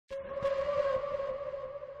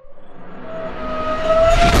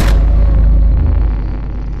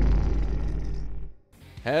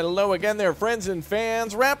Hello again there, friends and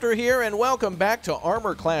fans. Raptor here, and welcome back to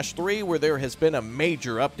Armor Clash 3, where there has been a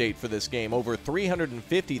major update for this game. Over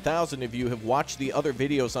 350,000 of you have watched the other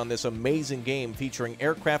videos on this amazing game featuring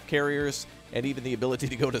aircraft carriers and even the ability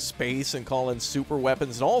to go to space and call in super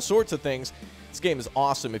weapons and all sorts of things. This game is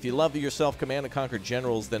awesome. If you love yourself Command & Conquer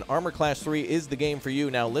Generals, then Armor Clash 3 is the game for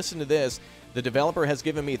you. Now listen to this. The developer has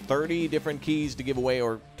given me 30 different keys to give away,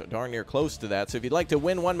 or darn near close to that. So if you'd like to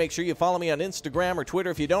win one, make sure you follow me on Instagram or Twitter.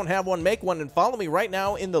 If you don't have one, make one and follow me right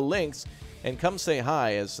now in the links. And come say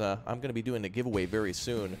hi, as I'm going to be doing a giveaway very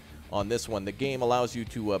soon on this one. The game allows you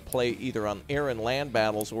to play either on air and land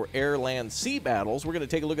battles or air, land, sea battles. We're going to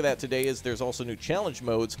take a look at that today, as there's also new challenge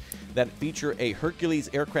modes that feature a Hercules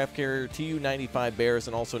aircraft carrier, Tu-95 Bears,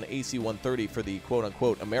 and also an AC-130 for the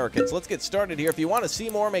quote-unquote Americans. Let's get started here. If you want to see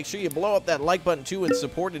more, make sure you blow up that like button too and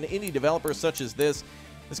support an indie developer such as this.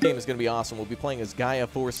 This game is going to be awesome. We'll be playing as Gaia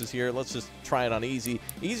forces here. Let's just try it on easy.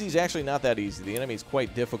 Easy is actually not that easy. The enemy is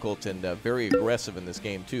quite difficult and very aggressive in this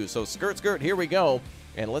game too. So skirt, here we go.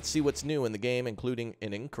 And let's see what's new in the game, including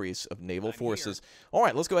an increase of naval forces. All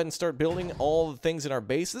right, let's go ahead and start building all the things in our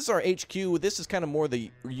base. This is our HQ. This is kind of more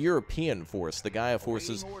the European force. The Gaia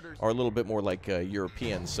forces are a little bit more like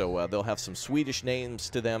European, so they'll have some Swedish names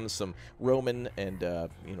to them, some Roman and,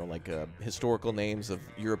 you know, like historical names of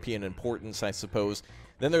European importance, I suppose.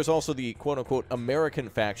 Then there's also the quote-unquote American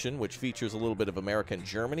faction, which features a little bit of American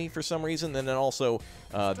Germany for some reason. Then also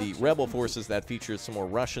the Rebel forces that features some more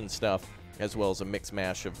Russian stuff, as well as a mix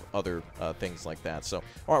mash of other things like that. So,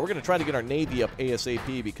 all right, we're going to try to get our Navy up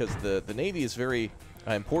ASAP, because the Navy is very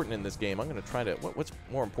important in this game. I'm going to try to, what's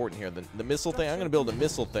more important here? The missile thing? I'm going to build a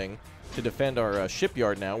missile thing to defend our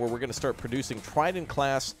shipyard now, where we're going to start producing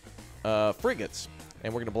Trident-class frigates.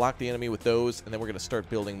 And we're going to block the enemy with those, and then we're going to start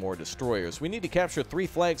building more destroyers. We need to capture 3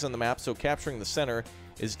 flags on the map, so capturing the center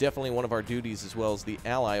is definitely one of our duties, as well as the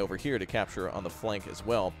ally over here to capture on the flank as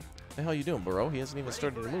well. What the hell are you doing, Burrow? He hasn't even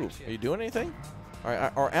started to move. Are you doing anything? All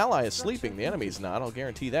right, our ally is sleeping. The enemy's not. I'll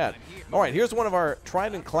guarantee that. All right, here's one of our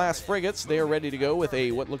Trident-class frigates. They are ready to go with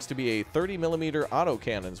a what looks to be a 30mm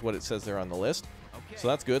autocannon is what it says there on the list. So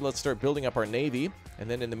that's good. Let's start building up our Navy. And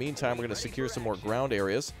then in the meantime, we're going to secure some more ground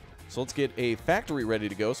areas. So let's get a factory ready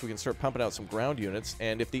to go so we can start pumping out some ground units.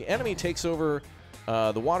 And if the enemy takes over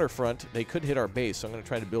the waterfront, they could hit our base. So I'm going to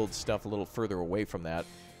try to build stuff a little further away from that.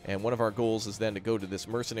 And one of our goals is then to go to this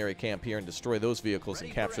mercenary camp here and destroy those vehicles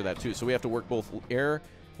and capture that too. So we have to work both air,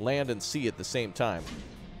 land, and sea at the same time.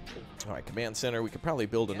 All right, command center. We could probably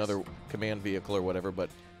build another command vehicle or whatever, but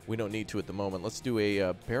we don't need to at the moment. Let's do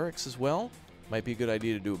a barracks as well. Might be a good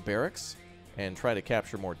idea to do a barracks and try to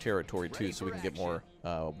capture more territory too, so we can get more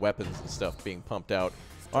weapons and stuff being pumped out.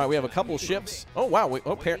 All right, we have a couple ships. Oh, wow.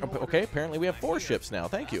 Okay, apparently we have 4 ships now.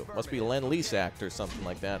 Thank you. Must be a Lend-Lease Act or something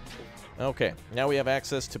like that. Okay, now we have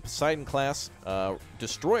access to Poseidon-class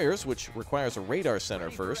destroyers, which requires a radar center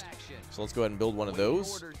first. So let's go ahead and build one of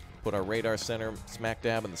those. Put our radar center smack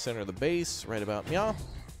dab in the center of the base, right about now.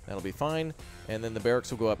 That'll be fine. And then the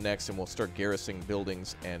barracks will go up next, and we'll start garrisoning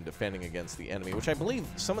buildings and defending against the enemy, which I believe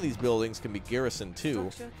some of these buildings can be garrisoned too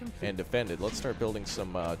and defended. Let's start building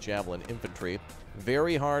some javelin infantry.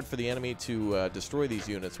 Very hard for the enemy to destroy these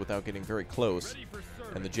units without getting very close,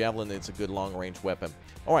 and the javelin is a good long-range weapon.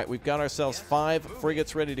 All right, we've got ourselves 5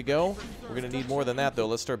 frigates ready to go. We're going to need more than that, though.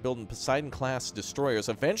 Let's start building Poseidon-class destroyers,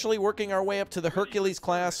 eventually working our way up to the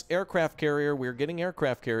Hercules-class aircraft carrier. We're getting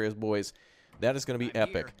aircraft carriers, boys. That is going to be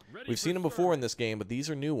epic. We've seen them before in this game, but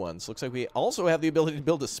these are new ones. Looks like we also have the ability to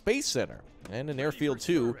build a space center and an airfield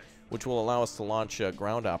too, which will allow us to launch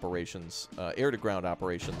ground operations, air-to-ground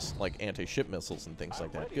operations, like anti-ship missiles and things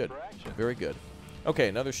like that. Good. Very good. Okay,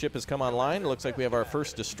 another ship has come online. It looks like we have our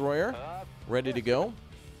first destroyer ready to go.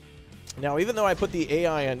 Now, even though I put the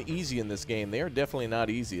AI on easy in this game, they are definitely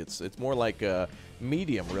not easy. It's more like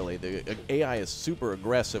medium, really. The AI is super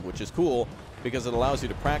aggressive, which is cool, because it allows you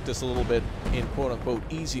to practice a little bit in quote-unquote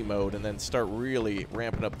easy mode and then start really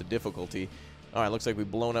ramping up the difficulty. All right, looks like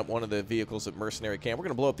we've blown up one of the vehicles at Mercenary Camp. We're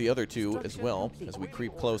going to blow up the other 2 as well as we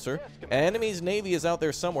creep closer. Enemy's Navy is out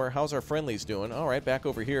there somewhere. How's our friendlies doing? All right, back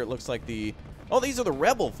over here, it looks like the... Oh, these are the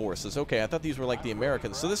Rebel forces. Okay, I thought these were like the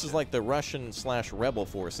Americans. So this is like the Russian/Rebel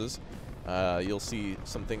forces. You'll see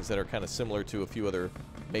some things that are kind of similar to a few other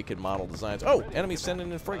make and model designs. Oh, enemies sending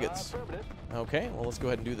in frigates. Okay, well, let's go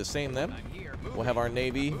ahead and do the same then. We'll have our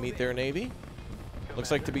Navy meet their Navy.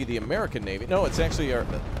 Looks like to be the American Navy. No, it's actually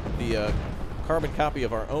the carbon copy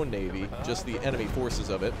of our own Navy, just the enemy forces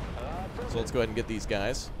of it. So let's go ahead and get these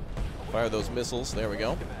guys. Fire those missiles. There we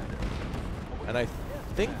go. And I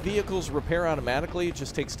think vehicles repair automatically. It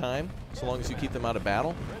just takes time, so long as you keep them out of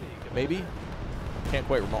battle. Maybe. Can't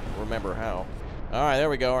quite remember how. All right, there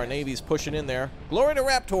we go. Our Navy's pushing in there. Glory to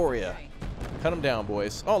Raptoria. Cut them down,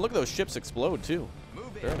 boys. Oh, look at those ships explode, too.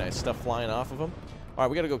 Very nice stuff flying off of them. All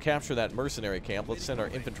right, we got to go capture that mercenary camp. Let's send our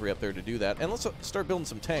infantry up there to do that. And let's start building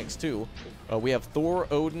some tanks, too. We have Thor,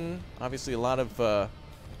 Odin, obviously a lot of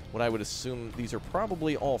what I would assume these are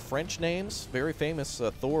probably all French names. Very famous.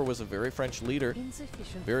 Thor was a very French leader.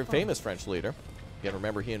 Very famous French leader. You got to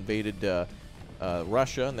remember he invaded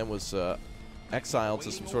Russia and then was exiled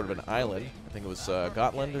to some sort of an island. I think it was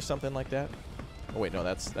Gotland or something like that. Oh, wait, no,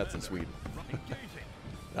 that's in Sweden.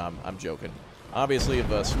 No, I'm joking. Obviously,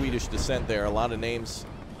 of Swedish descent there, a lot of names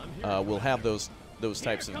will have those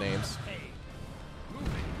types of names.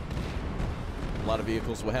 A lot of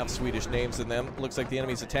vehicles will have Swedish names in them. Looks like the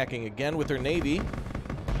enemy's attacking again with their Navy.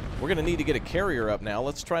 We're going to need to get a carrier up now.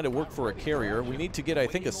 Let's try to work for a carrier. We need to get, I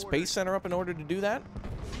think, a space center up in order to do that.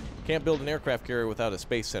 Can't build an aircraft carrier without a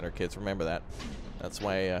space center, kids. Remember that. That's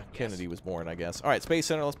why Kennedy was born, I guess. All right, space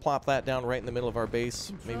center. Let's plop that down right in the middle of our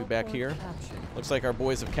base. Maybe back here. Looks like our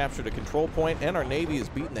boys have captured a control point, and our Navy is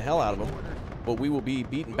beating the hell out of them. But we will be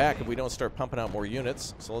beaten back if we don't start pumping out more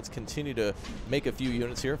units. So let's continue to make a few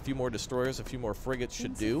units here. A few more destroyers, a few more frigates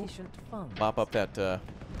should do. Mop up that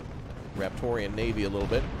Raptorian Navy a little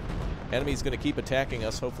bit. Enemy's going to keep attacking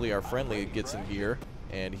us. Hopefully our friendly gets in gear.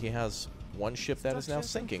 And he has one ship that is now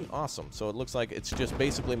sinking. Awesome. So it looks like it's just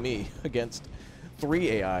basically me against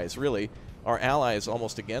 3 AIs, really. Our ally is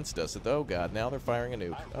almost against us. Oh, God. Now they're firing a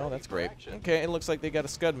nuke. Oh, that's great. Okay, it looks like they got a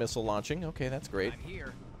Scud missile launching. Okay, that's great.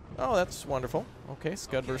 Oh, that's wonderful. Okay,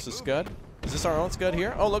 Scud versus Scud. Is this our own Scud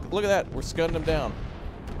here? Oh, look at that. We're Scudding them down.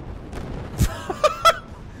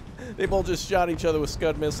 They both just shot each other with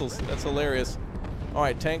Scud missiles. That's hilarious. All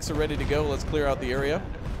right, tanks are ready to go. Let's clear out the area.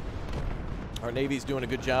 Our Navy's doing a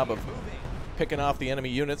good job of picking off the enemy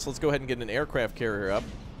units. Let's go ahead and get an aircraft carrier up.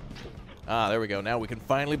 Ah, there we go. Now we can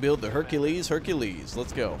finally build the Hercules.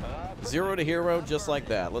 Let's go. 0 to hero, just like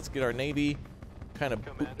that. Let's get our Navy kind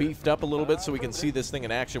of beefed up a little bit so we can see this thing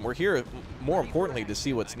in action. We're here, more importantly, to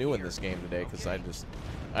see what's new in this game today, because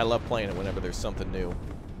I love playing it whenever there's something new.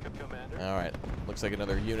 All right, looks like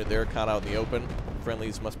another unit there caught out in the open.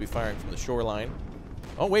 Friendlies must be firing from the shoreline.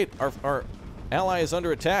 Oh wait, our ally is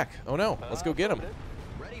under attack. Oh no, let's go get him.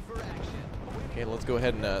 Okay, let's go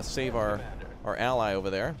ahead and save our ally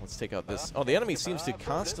over there. Let's take out this. Oh, the enemy seems to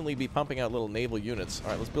constantly be pumping out little naval units.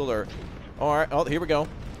 All right, let's build our. All right, oh, here we go.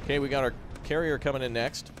 Okay, we got our carrier coming in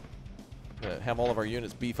next. Gonna have all of our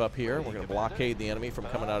units beef up here. We're gonna blockade the enemy from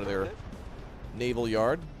coming out of their naval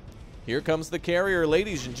yard. Here comes the carrier,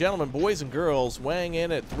 ladies and gentlemen, boys and girls, weighing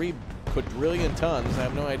in at 3 quadrillion tons. I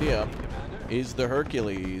have no idea. Is the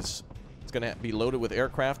Hercules. It's gonna be loaded with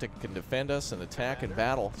aircraft. It can defend us and attack and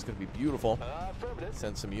battle. It's gonna be beautiful.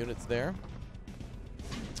 Send some units there.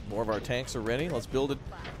 More of our tanks are ready. Let's build it.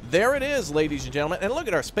 There it is, ladies and gentlemen. And look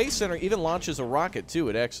at our space center even launches a rocket, too.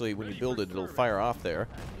 It actually, when you build it, it'll fire off there.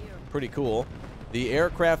 Pretty cool. The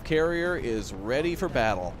aircraft carrier is ready for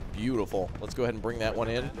battle. Beautiful. Let's go ahead and bring that one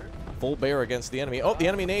in. Full bear against the enemy. Oh, the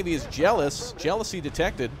enemy Navy is jealous. Jealousy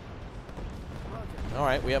detected. All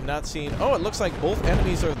right, we have not seen... Oh, it looks like both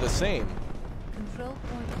enemies are the same.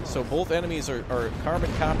 So both enemies are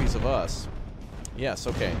carbon copies of us. Yes,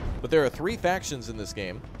 okay. But there are 3 factions in this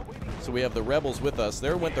game. So we have the rebels with us.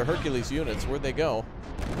 There went the Hercules units. Where'd they go?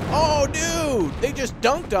 Oh, dude! They just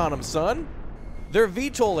dunked on them, son! They're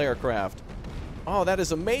VTOL aircraft. Oh, that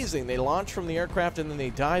is amazing. They launch from the aircraft and then they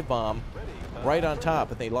dive bomb right on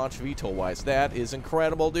top, and they launch VTOL-wise. That is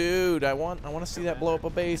incredible, dude. I want to see that blow up a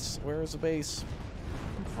base. Where is the base?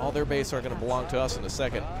 All their base are going to belong to us in a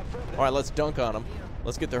second. All right, let's dunk on them.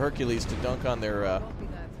 Let's get the Hercules to dunk on their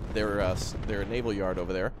naval yard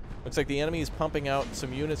over there. Looks like the enemy is pumping out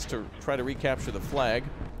some units to try to recapture the flag,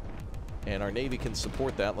 and our Navy can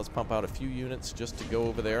support that. Let's pump out a few units just to go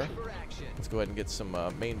over there. Let's go ahead and get some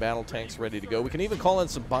main battle tanks ready to go. We can even call in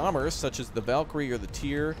some bombers, such as the Valkyrie or the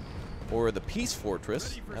Tyr or the Peace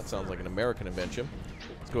Fortress. That sounds like an American invention.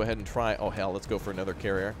 Let's go ahead and try. Oh hell, let's go for another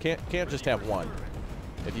carrier. Can't just have one.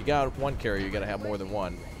 If you got one carrier, you got to have more than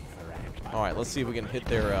one. All right, let's see if we can hit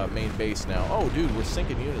their main base now. Oh, dude, we're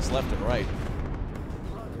sinking units left and right.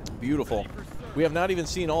 Beautiful. We have not even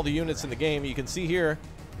seen all the units in the game. You can see here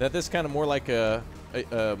that this kind of more like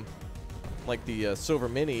like the Silver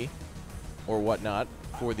Mini or whatnot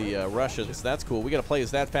for the Russians. That's cool. We got to play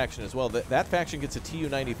as that faction as well. That faction gets a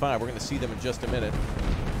Tu-95. We're going to see them in just a minute.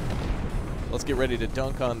 Let's get ready to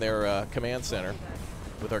dunk on their command center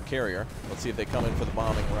with our carrier. Let's see if they come in for the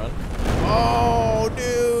bombing run. Oh,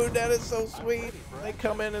 dude, that is so sweet. They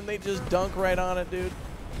come in and they just dunk right on it, dude.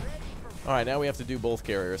 All right, now we have to do both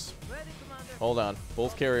carriers. Hold on.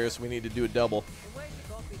 Both carriers, we need to do a double.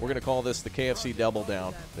 We're going to call this the KFC Double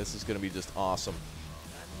Down. This is going to be just awesome.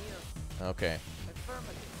 Okay.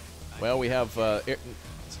 Well, we have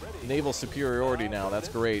naval superiority now. That's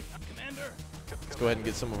great. Let's go ahead and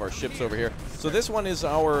get some of our ships over here. So this one is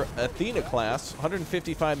our Athena class.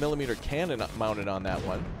 155mm cannon mounted on that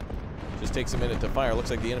one. Just takes a minute to fire. Looks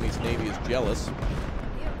like the enemy's navy is jealous.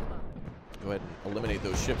 Go ahead and eliminate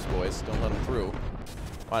those ships, boys. Don't let them through.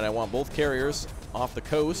 All right, I want both carriers off the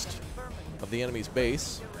coast of the enemy's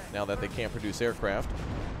base now that they can't produce aircraft.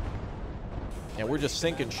 And we're just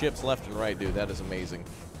sinking ships left and right, dude. That is amazing.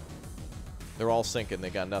 They're all sinking. They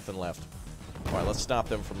got nothing left. All right, let's stop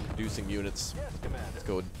them from producing units. Let's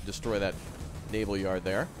go destroy that naval yard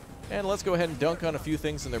there. And let's go ahead and dunk on a few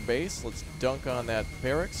things in their base. Let's dunk on that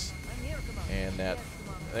barracks. And that...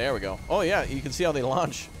 There we go. Oh, yeah, you can see how they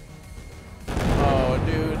launch. Oh,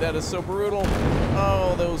 dude, that is so brutal.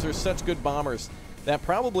 Oh, those are such good bombers. That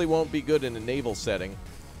probably won't be good in a naval setting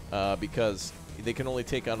because they can only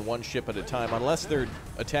take on one ship at a time unless they're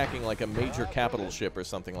attacking like a major capital ship or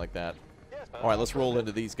something like that. All right, let's roll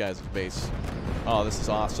into these guys' base. Oh, this is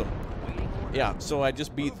awesome. Yeah, so I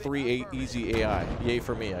just beat 3 easy AI. Yay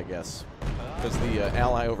for me, I guess. Because the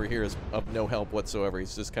ally over here is of no help whatsoever.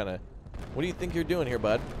 He's just kind of... What do you think you're doing here,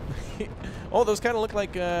 bud? Oh, those kind of look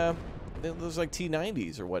like... those like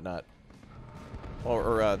T-90s or whatnot.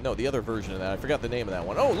 Or no, the other version of that. I forgot the name of that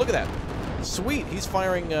one. Oh, look at that. Sweet. He's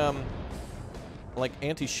firing... like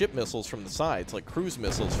anti-ship missiles from the sides, like cruise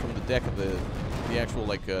missiles from the deck of the actual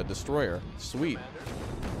like destroyer. Sweet.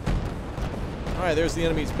 All right, there's the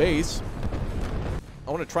enemy's base.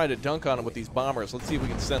 I want to try to dunk on him with these bombers. Let's see if we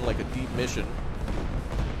can send like a deep mission.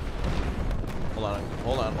 Hold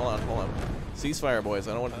on. Ceasefire, boys.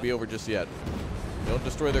 I don't want it to be over just yet. Don't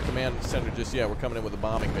destroy their command center just yet. We're coming in with a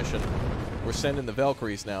bombing mission. We're sending the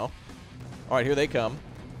Valkyries now. All right, here they come.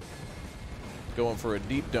 Going for a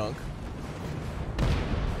deep dunk.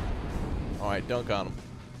 All right, dunk on them.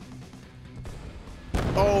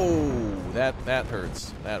 Oh, that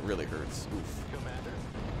hurts. That really hurts. Oof.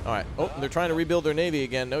 All right. Oh, they're trying to rebuild their navy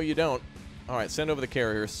again. No, you don't. All right, send over the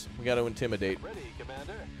carriers. We got to intimidate.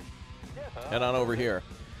 Head on over here.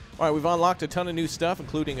 All right, we've unlocked a ton of new stuff,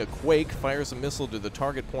 including a Quake. Fires a missile to the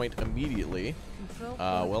target point immediately.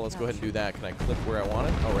 Well, let's go ahead and do that. Can I click where I want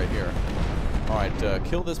it? Oh, right here. All right,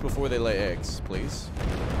 kill this before they lay eggs, please.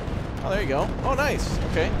 Oh, there you go. Oh, nice.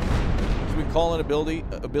 Okay. So we can call in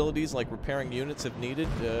abilities like repairing units if needed.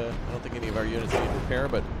 I don't think any of our units need repair,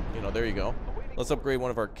 but, you know, there you go. Let's upgrade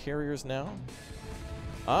one of our carriers now.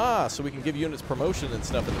 Ah, so we can give units promotion and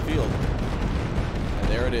stuff in the field. And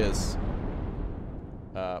there it is.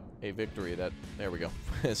 A victory. There we go.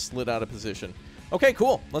 Slid out of position. Okay,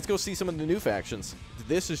 cool. Let's go see some of the new factions.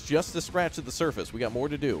 This is just the scratch of the surface. We got more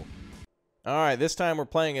to do. All right, this time we're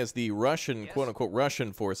playing as the Russian, quote-unquote,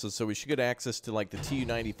 Russian forces, so we should get access to, like, the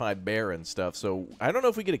Tu-95 Bear and stuff. So I don't know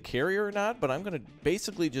if we get a carrier or not, but I'm going to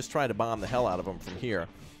basically just try to bomb the hell out of them from here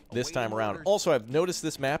this time around. Also, I've noticed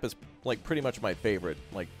this map is, like, pretty much my favorite,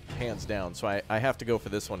 like, hands down. So I have to go for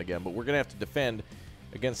this one again, but we're going to have to defend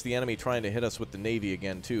against the enemy trying to hit us with the Navy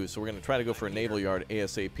again, too. So we're going to try to go for a naval yard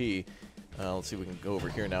ASAP. Let's see if we can go over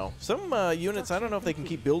here now. Some units, I don't know if they can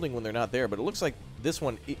keep building when they're not there, but it looks like this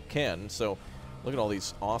one it can. So look at all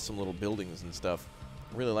these awesome little buildings and stuff.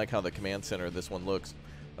 I really like how the command center of this one looks.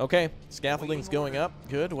 Okay, scaffolding's going up.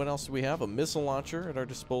 Good. What else do we have? A missile launcher at our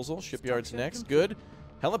disposal. Shipyard's next. Good.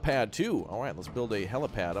 Helipad, too. All right, let's build a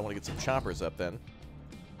helipad. I want to get some choppers up then.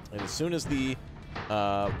 And as soon as the...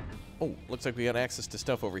 oh, looks like we got access to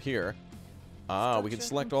stuff over here. Ah, we can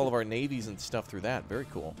select all of our navies and stuff through that. Very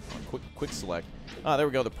cool. Quick select. Ah, there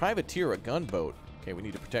we go. The privateer, a gunboat. Okay, we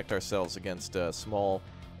need to protect ourselves against small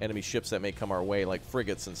enemy ships that may come our way, like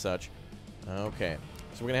frigates and such. Okay.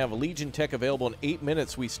 So we're going to have a Legion tech available in 8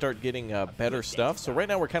 minutes. We start getting better stuff. So right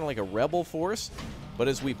now we're kind of like a rebel force. But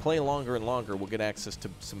as we play longer and longer, we'll get access to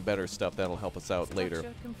some better stuff that'll help us out later.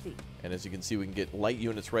 And as you can see, we can get light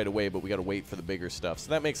units right away, but we got to wait for the bigger stuff.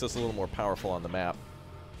 So that makes us a little more powerful on the map.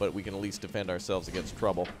 But we can at least defend ourselves against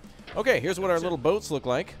trouble. Okay, here's what our little boats look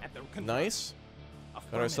like. Nice.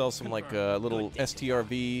 Got ourselves some like little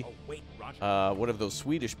STRV, whatever those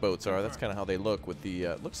Swedish boats are. That's kind of how they look with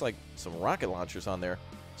the, looks like some rocket launchers on there.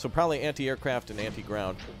 So probably anti-aircraft and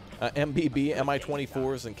anti-ground. MBB,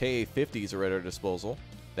 Mi-24s, and Ka-50s are at our disposal.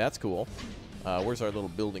 That's cool. Where's our little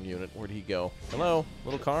building unit? Where'd he go? Hello,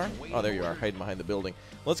 little car? Oh, there you are, hiding behind the building.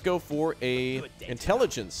 Let's go for a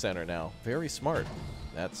intelligence center now. Very smart.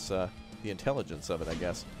 That's the intelligence of it, I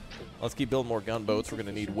guess. Let's keep building more gunboats. We're going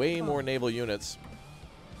to need way more naval units.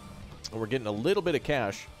 And we're getting a little bit of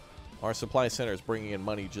cash. Our supply center is bringing in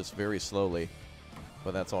money just very slowly.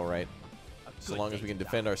 But that's all right. so long as we can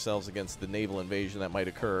defend ourselves against the naval invasion that might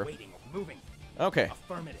occur. Moving. Okay,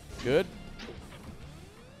 good.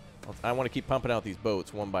 I want to keep pumping out these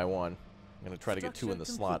boats one by one. I'm going to try to get 2 in the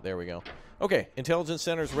slot. There we go. Okay, intelligence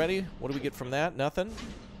center's ready. What do we get from that? Nothing,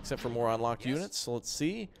 except for more unlocked units. So let's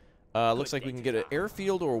see. Looks like we can get an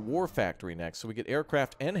airfield or a war factory next. So we get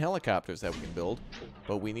aircraft and helicopters that we can build,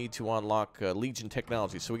 but we need to unlock Legion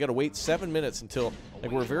technology. So we got to wait 7 minutes until,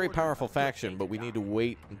 like, we're a very powerful faction, but we need to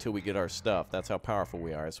wait until we get our stuff. That's how powerful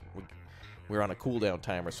we are. We're on a cooldown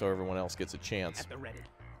timer, so everyone else gets a chance.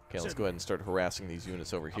 Okay, let's go ahead and start harassing these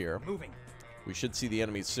units over here. We should see the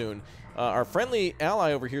enemies soon. Our friendly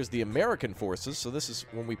ally over here is the American forces, so this is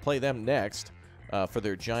when we play them next for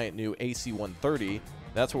their giant new AC-130.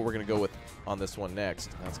 That's what we're going to go with on this one next.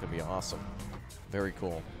 That's going to be awesome. Very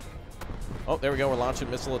cool. Oh, there we go. We're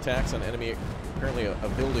launching missile attacks on enemy. Apparently a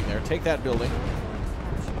building there. Take that building.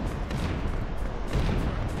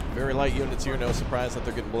 Very light units here. No surprise that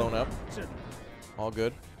they're getting blown up. All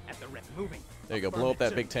good. There you go. Blow up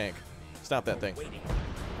that big tank. Stop that thing.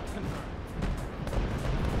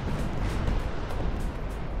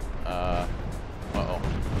 Uh-oh.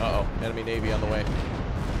 Uh-oh. Enemy Navy on the way.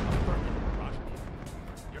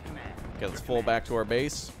 Okay, let's fall back to our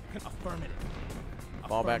base.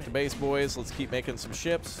 Fall back to base, boys. Let's keep making some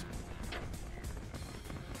ships.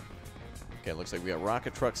 Okay, looks like we got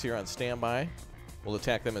rocket trucks here on standby. We'll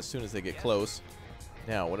attack them as soon as they get close.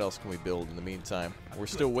 Now, what else can we build in the meantime? We're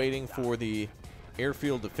still waiting for the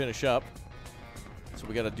airfield to finish up. So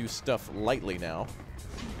we got to do stuff lightly now.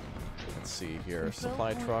 Let's see here.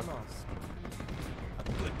 Supply truck.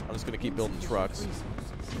 I'm just going to keep building trucks.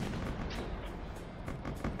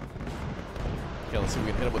 Okay, let's see if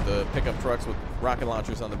we can hit them with the pickup trucks with rocket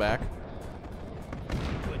launchers on the back.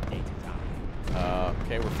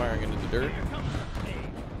 Okay, we're firing into the dirt.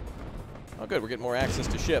 Oh, good. We're getting more access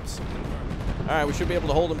to ships. All right, we should be able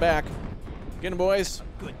to hold them back. Get them, boys.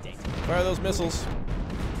 Fire those missiles.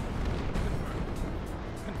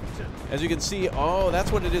 As you can see, oh,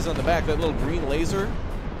 that's what it is on the back. That little green laser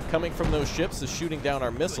coming from those ships is shooting down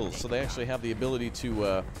our missiles. So they actually have the ability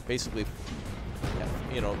to basically,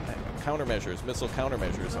 you know, countermeasures, missile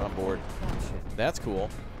countermeasures on board. That's cool.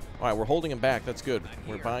 All right, we're holding them back. That's good.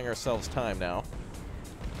 We're buying ourselves time now.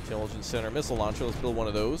 Intelligence Center missile launcher. Let's build one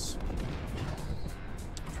of those.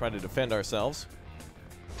 Try to defend ourselves.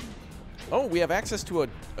 Oh, we have access to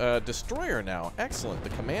a destroyer now. Excellent. The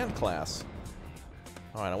command class.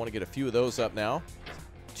 All right, I want to get a few of those up now.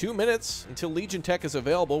 2 minutes until Legion Tech is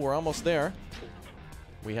available. We're almost there.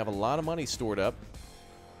 We have a lot of money stored up.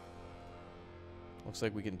 Looks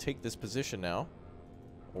like we can take this position now.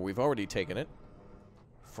 Or we've already taken it.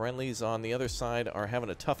 Friendlies on the other side are having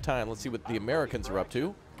a tough time. Let's see what the Americans are up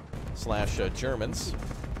to. Slash Germans.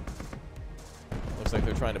 Looks like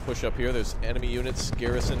they're trying to push up here. There's enemy units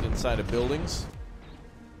garrisoned inside of buildings.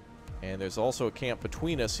 And there's also a camp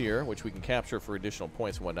between us here, which we can capture for additional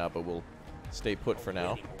points and whatnot, but we'll stay put for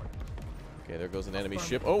now. Okay, there goes an enemy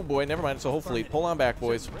ship. Oh boy, never mind. It's a whole fleet. Pull on back,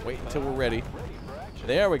 boys. Wait until we're ready.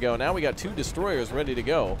 There we go. Now we got 2 destroyers ready to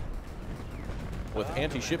go with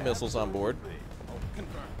anti-ship missiles on board.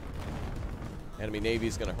 Enemy Navy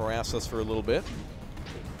is going to harass us for a little bit.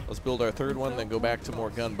 Let's build our 3rd one, then go back to more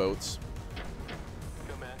gunboats.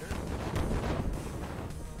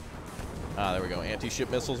 Ah, there we go. Anti-ship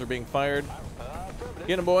missiles are being fired.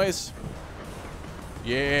 Get them, boys.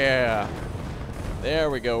 Yeah. There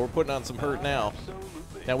we go. We're putting on some hurt now.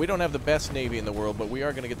 Now, we don't have the best Navy in the world, but we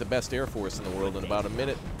are going to get the best Air Force in the world in about a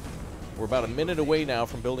minute. We're about a minute away now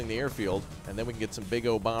from building the airfield, and then we can get some big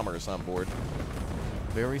O bombers on board.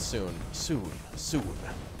 Very soon. Soon. Soon.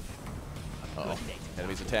 Uh-oh.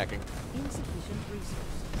 Enemies attacking.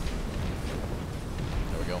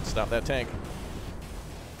 There we go. Stop that tank.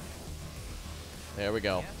 There we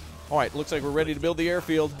go. All right, looks like we're ready to build the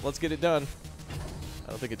airfield. Let's get it done. I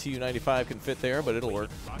don't think a Tu-95 can fit there, but it'll work.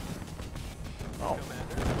 Oh,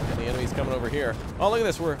 and the enemy's coming over here. Oh, look at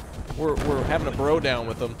this. We're having a bro down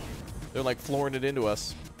with them. They're like flooring it into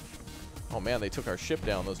us. Oh man, they took our ship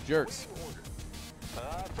down. Those jerks.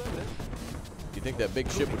 You think that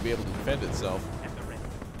big ship would be able to defend itself?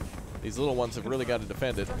 These little ones have really got to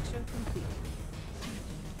defend it.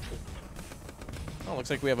 Oh, looks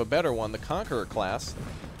like we have a better one, the Conqueror class.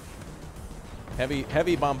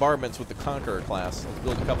 Heavy bombardments with the Conqueror class. Let's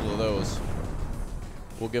build a couple of those.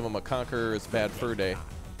 We'll give them a Conqueror's bad fur day.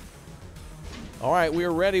 All right, we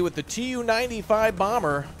are ready with the Tu-95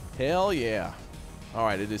 bomber. Hell yeah. All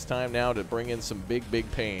right, it is time now to bring in some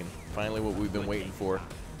big pain. Finally, what we've been waiting for.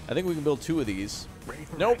 I think we can build 2 of these.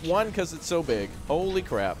 Nope, 1 because it's so big. Holy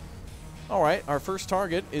crap. All right, our first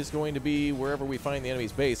target is going to be wherever we find the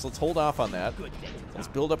enemy's base. Let's hold off on that. Let's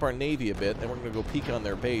build up our navy a bit, then we're going to go peek on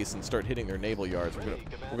their base and start hitting their naval yards.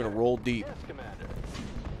 We're going to roll deep.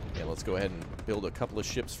 Yeah, let's go ahead and build a couple of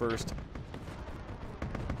ships first.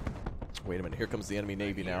 Wait a minute, here comes the enemy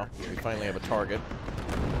navy now. We finally have a target.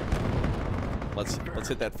 Let's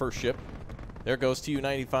hit that first ship. There goes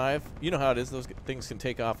Tu-95. You know how it is, those things can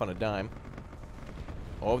take off on a dime.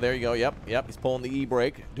 Oh, there you go. Yep. He's pulling the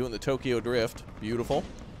E-brake, doing the Tokyo drift. Beautiful.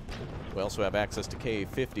 We also have access to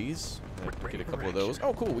K-50s. Get a couple of those.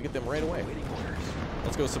 Oh, cool. We get them right away.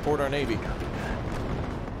 Let's go support our Navy.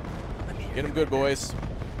 Get them good, boys.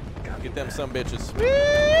 Get them some bitches. Woo!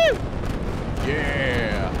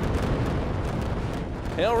 Yeah.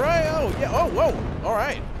 Hell right. Oh, yeah. Oh, whoa. All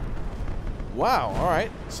right. Wow. All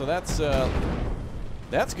right. So that's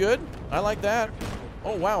good. I like that.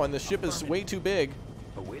 Oh, wow. And the ship is way too big.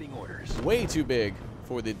 Awaiting orders. Way too big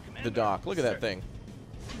for the dock. Look at that thing.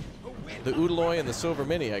 The Udaloy and the Silver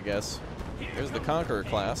Mini, I guess. There's the Conqueror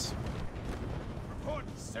class. Oh,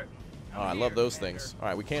 I love those things. All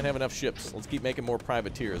right, we can't have enough ships. Let's keep making more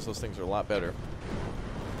privateers. Those things are a lot better.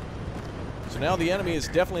 So now the enemy is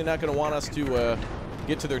definitely not going to want us to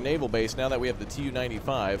get to their naval base now that we have the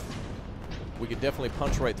Tu-95. We can definitely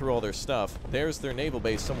punch right through all their stuff. There's their naval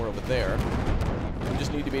base somewhere over there. We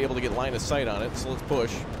just need to be able to get line of sight on it, so let's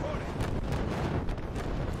push. I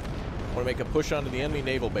want to make a push onto the enemy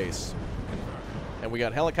naval base. And we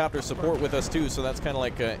got helicopter support with us too, so that's kind of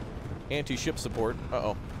like anti-ship support.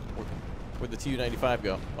 Uh-oh. Where'd the Tu-95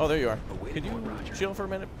 go? Oh, there you are. Could you chill for a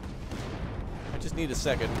minute? I just need a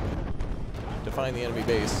second to find the enemy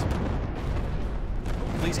base.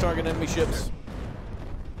 Please target enemy ships.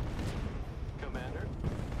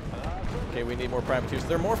 Okay, we need more privateers.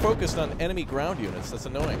 They're more focused on enemy ground units. That's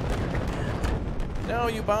annoying. No,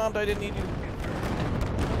 you bombed. I didn't need you.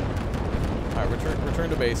 All right, return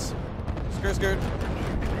to base. Skirt.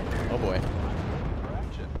 Oh boy.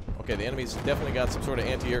 Okay, the enemy's definitely got some sort of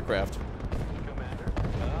anti-aircraft.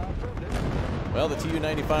 Well, the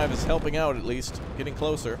Tu-95 is helping out at least, getting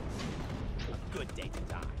closer.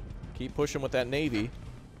 Keep pushing with that Navy.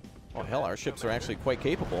 Oh hell, our ships are actually quite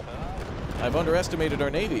capable. I've underestimated our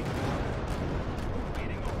Navy.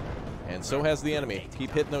 And so has the enemy.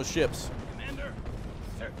 Keep hitting those ships.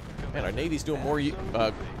 Man, our Navy's doing more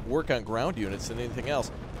work on ground units than anything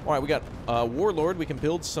else. All right, we got Warlord. We can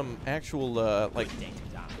build some actual, like...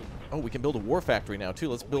 Oh, we can build a war factory now, too.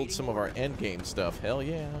 Let's build some of our endgame stuff. Hell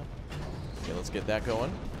yeah. Okay, let's get that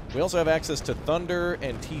going. We also have access to Thunder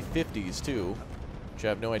and T-50s, too. Which I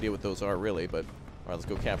have no idea what those are, really, but... All right, let's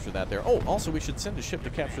go capture that there. Oh, also, we should send a ship to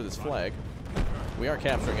capture this flag. We are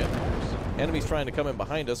capturing it. Enemy's trying to come in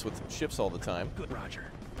behind us with ships all the time. Good, Roger.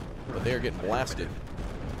 But they are getting blasted.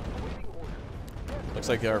 Looks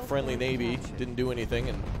like our friendly Navy didn't do anything,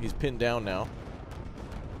 and he's pinned down now.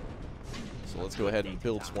 So let's go ahead and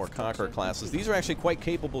build some more Conqueror classes. These are actually quite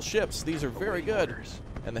capable ships. These are very good.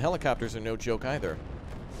 And the helicopters are no joke either.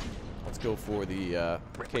 Let's go for the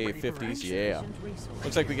K-50s. Yeah.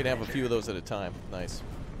 Looks like we can have a few of those at a time. Nice.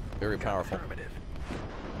 Very powerful.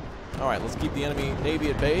 All right, let's keep the enemy Navy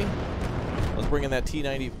at bay. Let's bring in that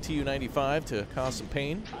Tu-95 to cause some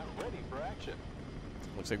pain.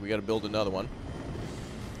 Looks like we got to build another one.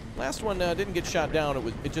 Last one didn't get shot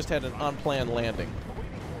down. It just had an unplanned landing.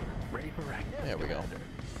 There we go.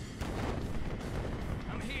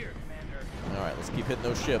 All right, let's keep hitting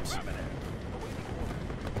those ships.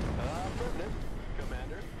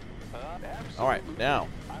 All right, now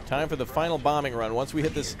time for the final bombing run. Once we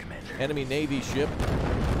hit this enemy Navy ship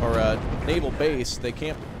or naval base, they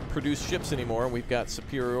can't produce ships anymore, and we've got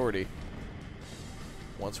superiority.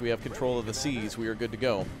 Once we have control of the seas, we are good to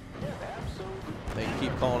go. They can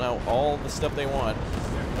keep calling out all the stuff they want.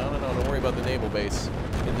 No, don't worry about the naval base.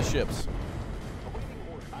 Hit the ships.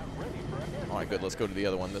 All right, good. Let's go to the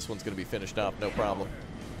other one. This one's going to be finished off, no problem.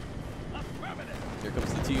 Here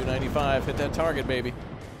comes the Tu-95. Hit that target, baby.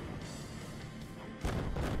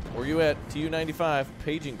 Where you at? Tu-95.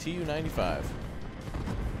 Paging Tu-95.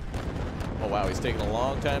 Oh, wow. He's taking a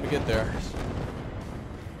long time to get there.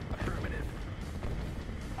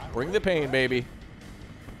 Bring the pain, baby.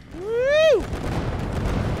 Woo!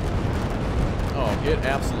 Oh, get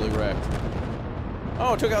absolutely wrecked.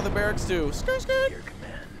 Oh, took out the barracks, too. Skirt.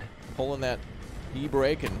 Pulling that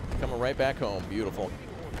E-brake and coming right back home. Beautiful.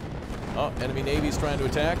 Oh, enemy Navy's trying to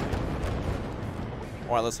attack.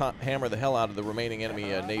 All right, let's hammer the hell out of the remaining enemy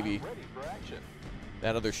Navy.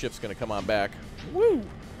 That other ship's going to come on back. Woo!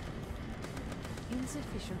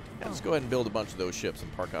 Yeah, just go ahead and build a bunch of those ships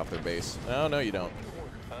and park off their base. Oh, no, you don't.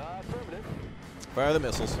 Fire the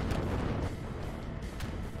missiles.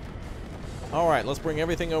 All right, let's bring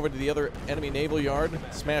everything over to the other enemy naval yard.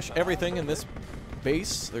 Smash everything in this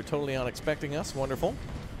base. They're totally unexpecting us. Wonderful.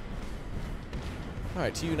 All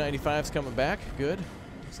right, Tu-95's coming back. Good.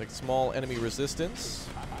 Looks like small enemy resistance.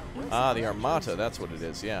 Ah, the Armata. That's what it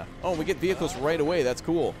is, yeah. Oh, we get vehicles right away. That's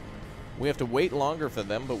cool. We have to wait longer for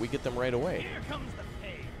them, but we get them right away. Here comes the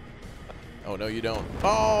pay. Oh, no, you don't.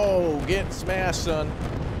 Oh, get smashed, son.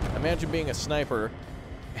 Imagine being a sniper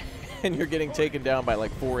and you're getting taken down by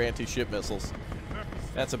like 4 anti-ship missiles.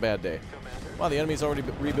 That's a bad day. Wow, the enemy's already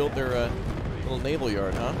rebuilt their little naval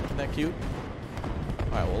yard, huh? Isn't that cute?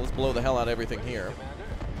 All right, well, let's blow the hell out of everything here.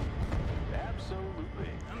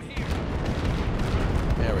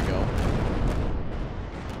 There we go.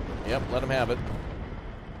 Yep, let them have it.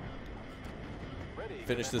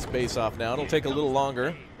 Finish this base off now. It'll take a little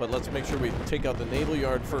longer, but let's make sure we take out the naval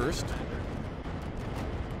yard first.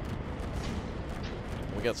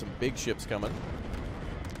 We got some big ships coming.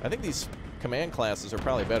 I think these command classes are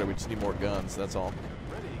probably better. We just need more guns, that's all.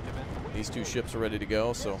 These 2 ships are ready to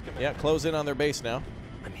go, so yeah, close in on their base now.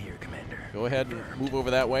 I'm here, Commander. Go ahead and move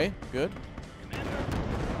over that way. Good.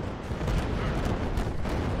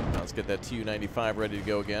 Now let's get that Tu-95 ready to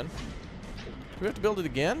go again. Do we have to build it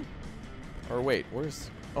again? Or wait,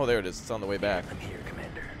 where's... Oh, there it is. It's on the way back. I'm here,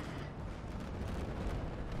 Commander.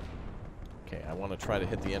 Okay, I want to try to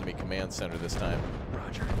hit the enemy command center this time.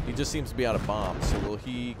 Roger. He just seems to be out of bombs, so will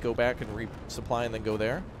he go back and resupply and then go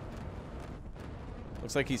there?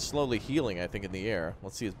 Looks like he's slowly healing, I think, in the air.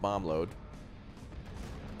 Let's see his bomb load.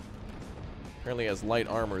 Apparently has light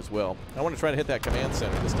armor as well. I want to try to hit that command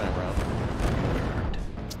center this time around,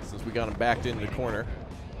 since we got him backed into the corner.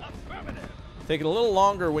 Taking a little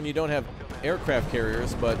longer when you don't have aircraft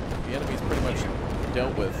carriers, but the enemy's pretty much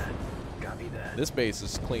dealt with. Copy that. This base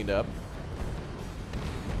is cleaned up.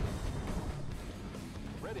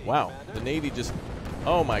 Wow, the Navy just,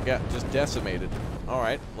 oh my god, just decimated. All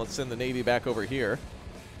right, let's send the Navy back over here.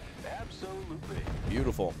 Absolutely.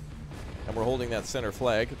 Beautiful. And we're holding that center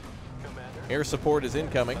flag. Air support is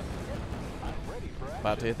incoming.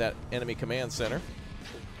 About to hit that enemy command center.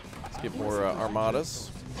 Let's get more armadas.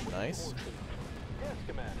 Nice.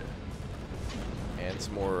 And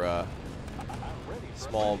some more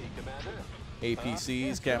small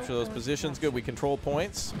APCs. Capture those positions. Good. We control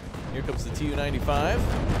points. Here comes the Tu-95.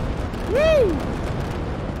 Woo!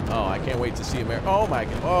 Oh, I can't wait to see America. Oh my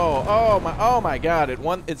god. Oh my god.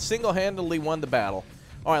 It single-handedly won the battle.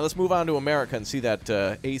 All right, let's move on to America and see that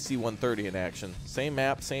AC-130 in action. Same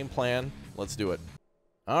map, same plan. Let's do it.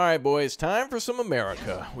 All right, boys, time for some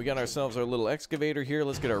America. We got ourselves our little excavator here.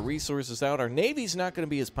 Let's get our resources out. Our Navy's not going to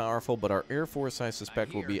be as powerful, but our Air Force, I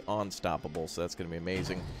suspect, will be unstoppable, so that's going to be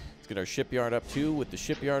amazing. Let's get our shipyard up, too. With the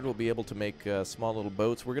shipyard, we'll be able to make small little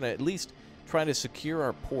boats. We're going to at least try to secure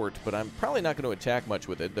our port, but I'm probably not going to attack much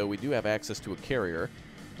with it, though we do have access to a carrier,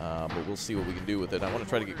 but we'll see what we can do with it. I want to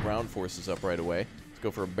try to get ground forces up right away. Let's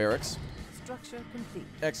go for a barracks. Structure complete.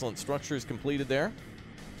 Excellent. Structure is completed there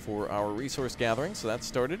for our resource gathering, so that's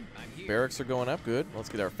started. Barracks are going up. Good. Let's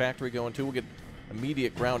get our factory going, too. We'll get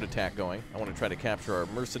immediate ground attack going. I want to try to capture our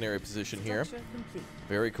mercenary position here.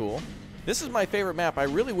 Very cool. This is my favorite map. I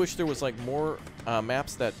really wish there was like more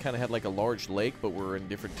maps that kind of had like a large lake, but were in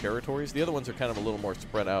different territories. The other ones are kind of a little more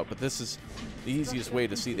spread out, but this is the easiest way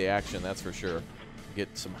to see the action, that's for sure.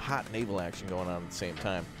 Get some hot naval action going on at the same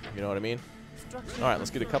time. You know what I mean? All right,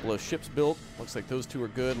 let's get a couple of ships built. Looks like those 2 are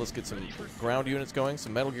good. Let's get some ground units going.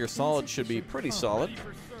 Some Metal Gear Solid should be pretty solid.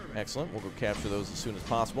 Excellent. We'll go capture those as soon as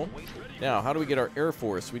possible. Now, how do we get our Air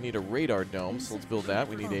Force? We need a radar dome, so let's build that.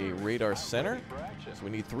 We need a radar center, so we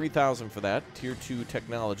need 3,000 for that. Tier 2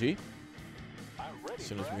 technology. As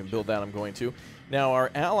soon as we can build that, I'm going to. Now,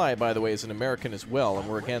 our ally, by the way, is an American as well, and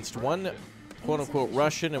we're against one quote-unquote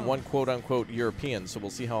Russian and one quote-unquote European, so we'll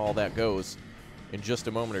see how all that goes in just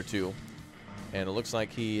a moment or two. And it looks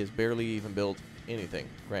like he has barely even built anything.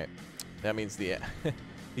 Great. That means the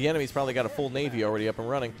the enemy's probably got a full navy already up and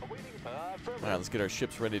running. All right, let's get our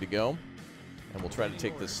ships ready to go. And we'll try to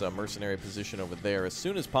take this mercenary position over there as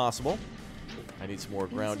soon as possible. I need some more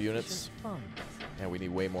ground units. And we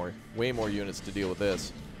need way more units to deal with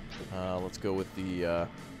this. Let's go with the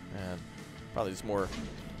probably just more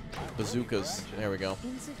bazookas. There we go.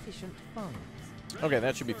 Insufficient funds. Okay,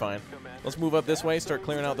 that should be fine. Let's move up this way, start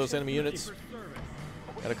clearing out those enemy units.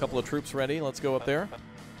 Got a couple of troops ready. Let's go up there.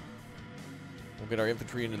 We'll get our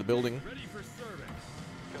infantry into the building.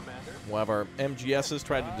 We'll have our MGSs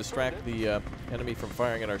try to distract the enemy from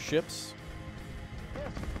firing at our ships.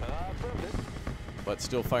 But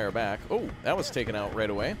still fire back. Oh, that was taken out right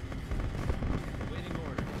away.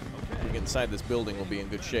 If we get inside this building, we'll be in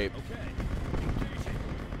good shape.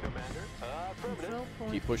 Control point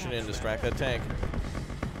Keep pushing in, distract that tank.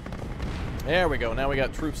 There we go. Now we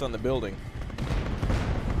got troops on the building.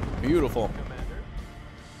 Beautiful.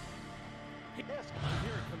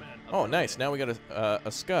 Oh, nice. Now we got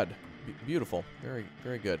a Scud. Beautiful. Very,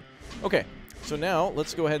 very good. Okay, so now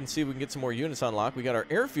let's go ahead and see if we can get some more units unlocked. We got our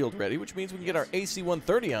airfield ready, which means we can get our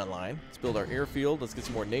AC-130 online. Let's build our airfield. Let's get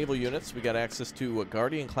some more naval units. We got access to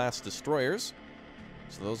Guardian-class destroyers,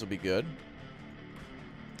 so those will be good.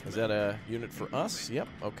 Is that a unit for us? Yep.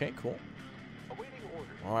 Okay, cool.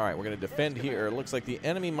 All right, we're going to defend here. It looks like the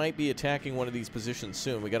enemy might be attacking one of these positions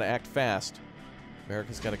soon. We got to act fast.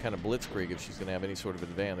 America's got to kind of blitzkrieg if she's going to have any sort of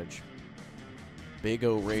advantage. Big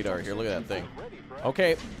O radar here. Look at that thing.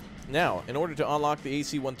 Okay, now, in order to unlock the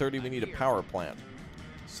AC-130, we need a power plant.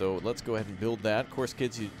 So let's go ahead and build that. Of course,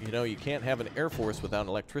 kids, you know you can't have an Airforce without an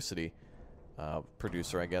electricity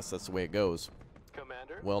producer. I guess that's the way it goes.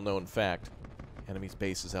 Well-known fact. Enemy's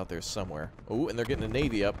base is out there somewhere. Oh, and they're getting a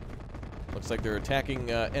Navy up. Looks like they're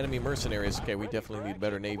attacking enemy mercenaries. Okay, we definitely need a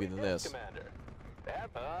better Navy than this.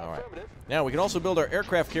 Alright. Now, we can also build our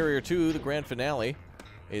aircraft carrier, too. The grand finale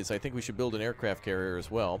is I think we should build an aircraft carrier as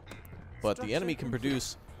well. But the enemy can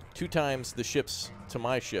produce 2 times the ships to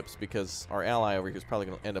my ships because our ally over here is probably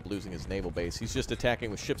going to end up losing his naval base. He's just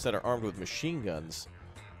attacking with ships that are armed with machine guns.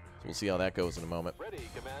 So we'll see how that goes in a moment.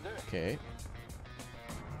 Okay.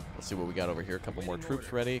 Let's see what we got over here. A couple more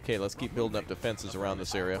troops ready. Okay, let's keep building up defenses around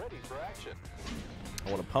this area. I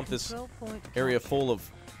want to pump this area full of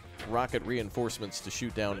rocket reinforcements to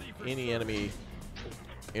shoot down any enemy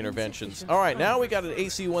interventions. All right, now we got an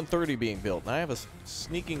AC-130 being built. And I have a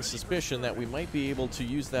sneaking suspicion that we might be able to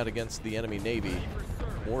use that against the enemy Navy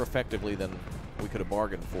more effectively than we could have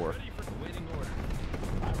bargained for.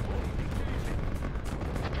 All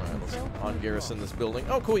right, let's on-garrison this building.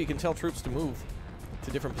 Oh, cool, you can tell troops to move to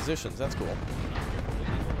different positions. That's cool.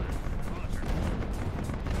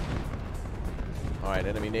 All right,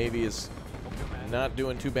 enemy Navy is not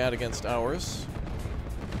doing too bad against ours.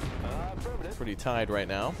 Pretty tied right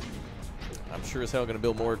now. I'm sure as hell going to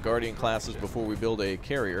build more Guardian classes before we build a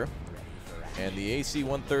carrier. And the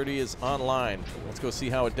AC-130 is online. Let's go see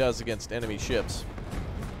how it does against enemy ships.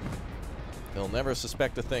 They'll never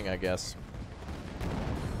suspect a thing, I guess.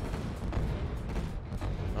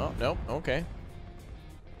 Oh, no. Okay.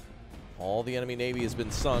 All the enemy Navy has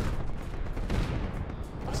been sunk.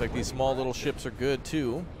 Looks like these small little ships are good,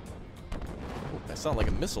 too. Ooh, that sounded like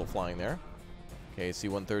a missile flying there. Okay,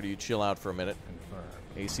 AC-130, you chill out for a minute.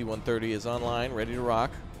 AC-130 is online, ready to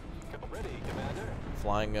rock.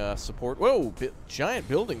 Flying support. Whoa, giant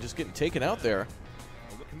building just getting taken out there.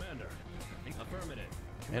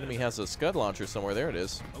 Enemy has a Scud launcher somewhere. There it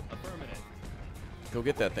is. Go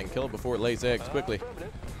get that thing. Kill it before it lays eggs quickly.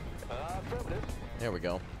 There we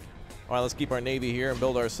go. All right, let's keep our Navy here and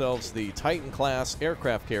build ourselves the Titan-class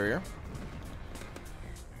aircraft carrier.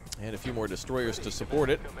 And a few more destroyers to support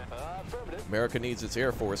it. America needs its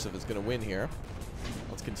Air Force if it's going to win here.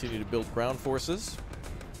 Let's continue to build ground forces.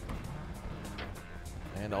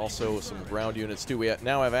 And also some ground units, too. We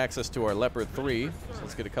now have access to our Leopard 3. So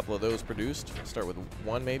let's get a couple of those produced. Start with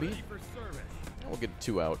 1, maybe. We'll get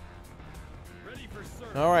 2 out.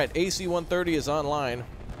 All right, AC-130 is online.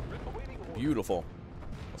 Beautiful.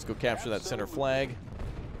 Let's go capture that center flag.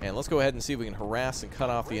 And let's go ahead and see if we can harass and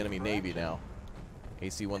cut off the enemy Navy now.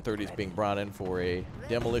 AC-130 is being brought in for a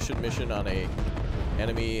demolition mission on a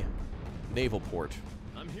enemy naval port.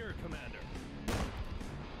 I'm here, Commander.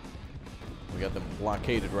 We got them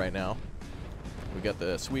blockaded right now. We got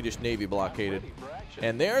the Swedish Navy blockaded.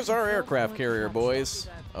 And there's our aircraft carrier, boys.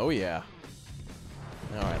 Oh, yeah.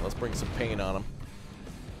 All right, let's bring some pain on them.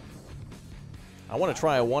 I want to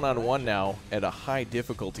try a one-on-one now at a high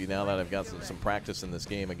difficulty now that I've got some practice in this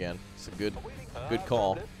game again. It's a good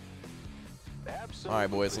call. All right,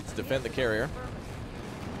 boys, let's defend the carrier.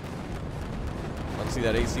 Let's see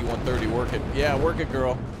that AC-130 work it. Yeah, work it,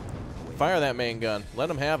 girl. Fire that main gun. Let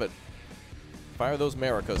them have it. Fire those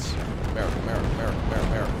Americas.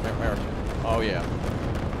 America. Oh, yeah.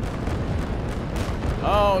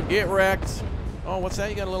 Oh, get wrecked. Oh, what's that?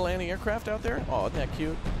 You got a little anti-aircraft out there? Oh, isn't that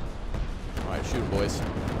cute? All right, shoot them, boys.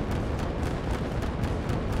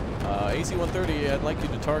 AC-130, I'd like you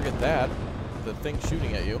to target that. The thing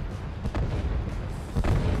shooting at you.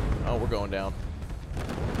 Oh, we're going down.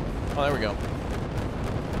 Oh, there we go.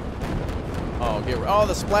 Oh, oh,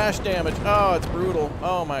 the splash damage. Oh, it's brutal.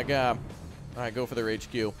 Oh, my God. All right, go for their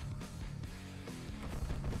HQ.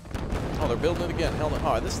 Oh, they're building it again. Hell no.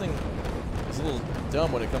 Oh, this thing is a little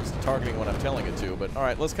dumb when it comes to targeting when I'm telling it to. But, all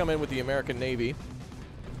right, let's come in with the American Navy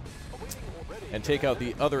and take out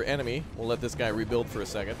the other enemy. We'll let this guy rebuild for a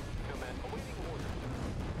second.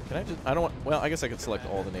 Can I just... I don't want... Well, I guess I could select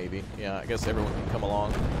all the Navy. Yeah, I guess everyone can come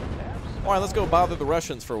along. All right, let's go bother the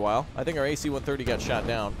Russians for a while. I think our AC-130 got shot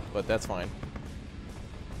down, but that's fine.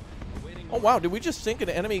 Oh, wow, did we just sink an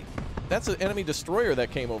enemy... That's an enemy destroyer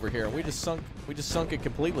that came over here, and we just sunk it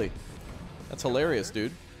completely. That's hilarious,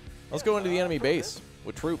 dude. Let's go into the enemy base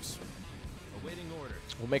with troops.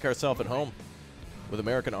 We'll make ourselves at home with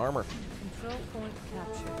American armor. Control point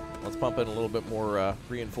captured. Let's pump in a little bit more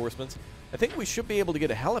reinforcements. I think we should be able to get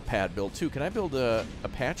a helipad build, too. Can I build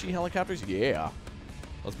Apache helicopters? Yeah.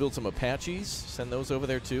 Let's build some Apaches. Send those over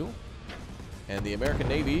there, too. And the American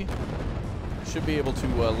Navy should be able to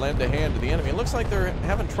lend a hand to the enemy. It looks like they're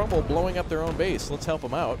having trouble blowing up their own base. Let's help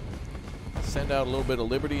them out. Send out a little bit of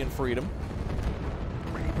liberty and freedom.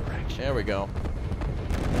 There we go.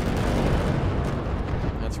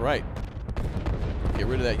 That's right. Get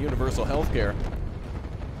rid of that universal health care.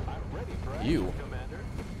 You.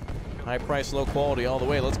 High price, low quality all the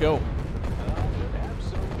way. Let's go.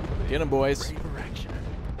 Get them, boys.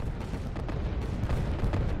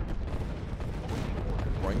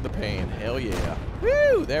 Bring the pain. Hell yeah.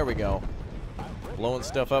 Woo! There we go. Blowing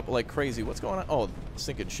stuff up like crazy. What's going on? Oh,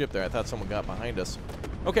 sinking ship there. I thought someone got behind us.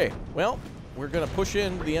 Okay, well, we're going to push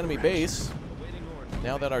into the enemy base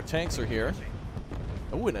now that our tanks are here.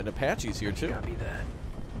 Oh, and an Apache's here, too.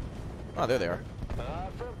 Oh, there they are.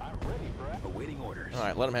 All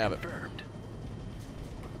right, let them have it.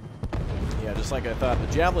 Yeah, just like I thought. The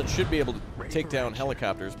Javelin should be able to take down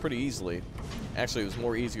helicopters pretty easily. Actually, it was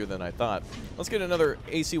more easier than I thought. Let's get another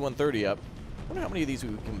AC-130 up. I wonder how many of these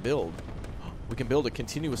we can build. We can build a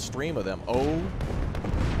continuous stream of them. Oh,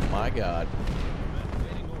 my God.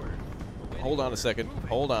 Hold on a second.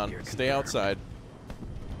 Hold on. Stay outside.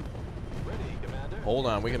 Hold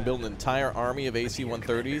on. We can build an entire army of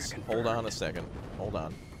AC-130s. Hold on a second. Hold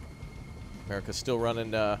on. America's still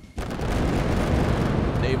running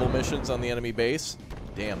naval missions on the enemy base.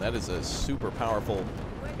 Damn, that is a super powerful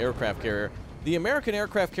aircraft carrier. The American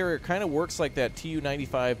aircraft carrier kind of works like that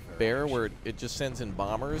Tu-95 Bear, where it just sends in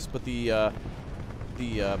bombers, but the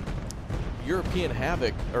European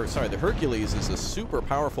Havoc, or sorry, the Hercules is a super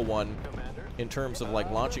powerful one in terms of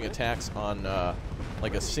like launching attacks on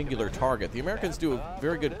like a singular target. The Americans do a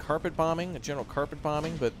very good carpet bombing, a general carpet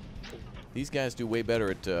bombing, but these guys do way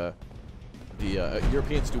better at the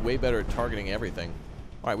Europeans do way better at targeting everything.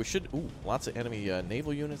 All right, we should... Ooh, lots of enemy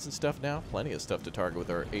naval units and stuff now. Plenty of stuff to target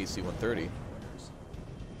with our AC-130.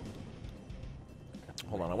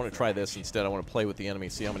 Hold on, I want to try this instead. I want to play with the enemy,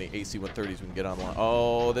 see how many AC-130s we can get online.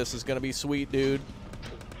 Oh, this is going to be sweet, dude.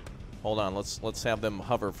 Hold on, let's have them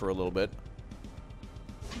hover for a little bit.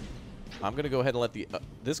 I'm going to go ahead and let the...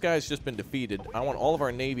 this guy's just been defeated. I want all of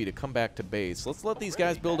our Navy to come back to base. Let's let these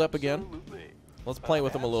guys build up again. Let's play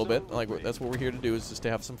with them a little bit. Like, that's what we're here to do, is just to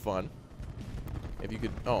have some fun. If you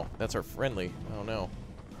could... Oh, that's our friendly. Oh, no.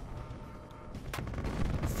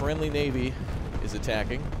 Friendly Navy is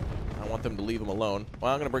attacking. I want them to leave them alone.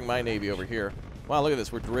 Well, I'm going to bring my Navy over here. Wow, look at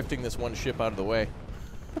this. We're drifting this one ship out of the way.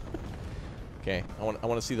 Okay, I want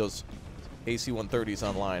to see those AC-130s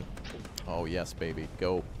online. Oh, yes, baby.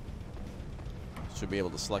 Go. Should be able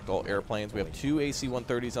to select all airplanes. We have 2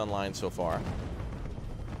 AC-130s online so far.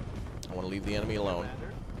 I want to leave the enemy alone.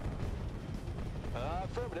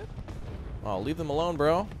 Oh, leave them alone,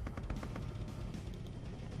 bro. All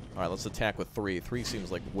right, let's attack with 3. 3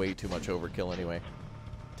 seems like way too much overkill anyway.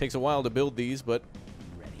 Takes a while to build these, but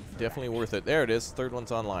definitely worth it. There it is. Third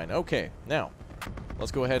one's online. Okay, now,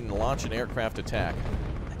 let's go ahead and launch an aircraft attack.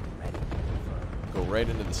 Go right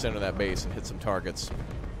into the center of that base and hit some targets.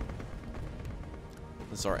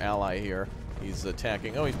 This is our ally here. He's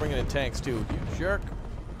attacking. Oh, he's bringing in tanks, too. You jerk.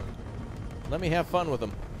 Let me have fun with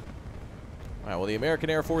him. All right, well, the American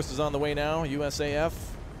Air Force is on the way now. USAF.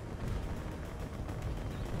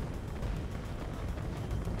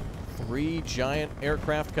 3 giant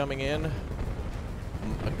aircraft coming in.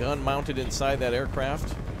 A gun mounted inside that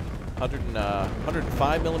aircraft.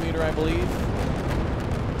 105 millimeter, I believe.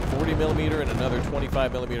 40 millimeter and another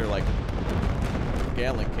 25 millimeter, like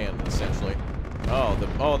Gatling cannon, essentially. Oh,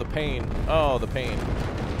 the pain. Oh, the pain.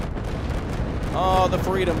 Oh, the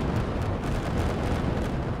freedom.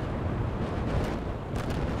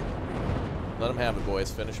 Let them have it,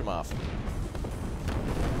 boys. Finish them off.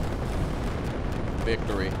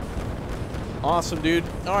 Victory. Awesome, dude.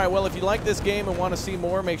 All right, well, if you like this game and want to see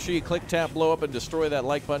more, make sure you click, tap, blow up, and destroy that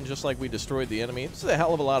like button just like we destroyed the enemy. This is a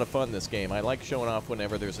hell of a lot of fun, this game. I like showing off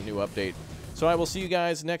whenever there's a new update. So I will see you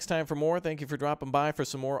guys next time for more. Thank you for dropping by for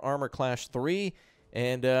some more Armor Clash 3.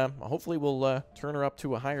 And hopefully we'll turn her up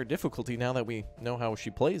to a higher difficulty now that we know how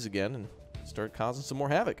she plays again and start causing some more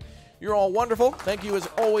havoc. You're all wonderful. Thank you as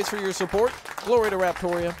always for your support. Glory to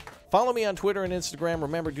Raptoria. Follow me on Twitter and Instagram.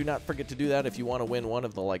 Remember, do not forget to do that if you want to win one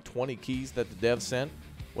of the like 20 keys that the dev sent.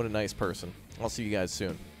 What a nice person. I'll see you guys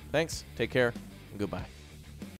soon. Thanks. Take care. And goodbye.